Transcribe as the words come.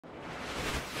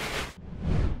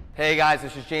Hey guys,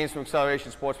 this is James from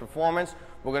Acceleration Sports Performance.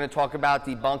 We're going to talk about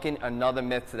debunking another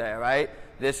myth today, all right?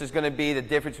 This is going to be the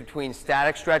difference between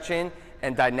static stretching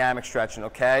and dynamic stretching,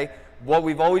 okay? What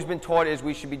we've always been taught is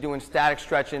we should be doing static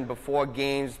stretching before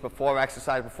games, before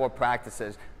exercise, before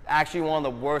practices. Actually, one of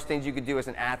the worst things you could do as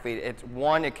an athlete. It's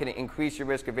one, it can increase your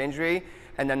risk of injury,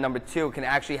 and then number two, it can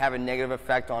actually have a negative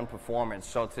effect on performance.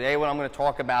 So today what I'm going to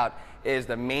talk about is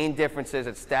the main differences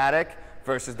at static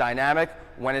versus dynamic.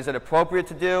 When is it appropriate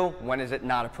to do? When is it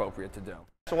not appropriate to do?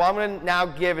 So what I'm going to now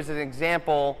give is an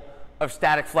example of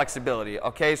static flexibility.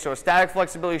 Okay, so a static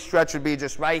flexibility stretch would be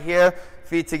just right here,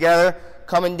 feet together,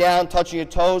 coming down, touching your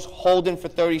toes, holding for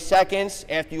 30 seconds.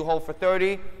 After you hold for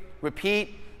 30,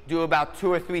 repeat. Do about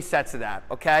 2 or 3 sets of that,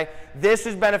 okay? This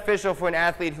is beneficial for an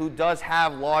athlete who does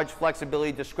have large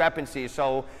flexibility discrepancies,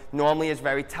 so normally is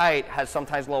very tight, has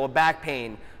sometimes lower back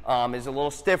pain, is a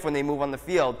little stiff when they move on the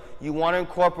field. You want to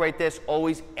incorporate this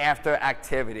always after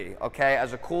activity, okay,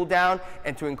 as a cool down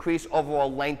and to increase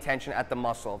overall length tension at the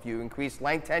muscle. If you increase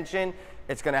length tension,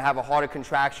 it's going to have a harder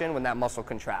contraction when that muscle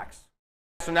contracts.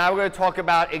 So now we're going to talk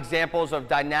about examples of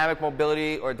dynamic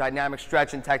mobility or dynamic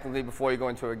stretching technically before you go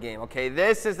into a game, okay?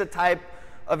 This is the type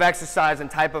of exercise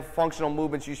and type of functional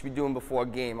movements you should be doing before a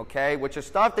game, okay? Which is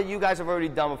stuff that you guys have already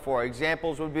done before.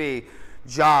 Examples would be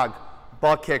jog,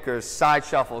 butt kickers, side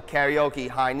shuffle, karaoke,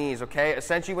 high knees, okay?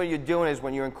 Essentially what you're doing is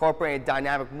when you're incorporating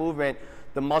dynamic movement,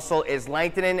 the muscle is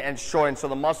lengthening and shortening, so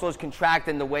the muscle is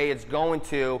contracting the way it's going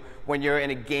to when you're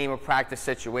in a game or practice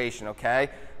situation,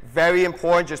 okay? Very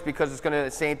important just because it's going to, the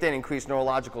same thing, increase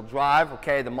neurological drive,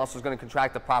 okay? The muscle is going to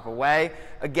contract the proper way.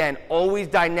 Again, always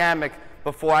dynamic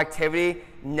before activity,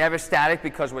 never static,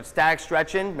 because with static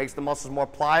stretching makes the muscles more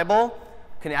pliable,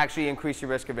 can actually increase your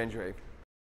risk of injury.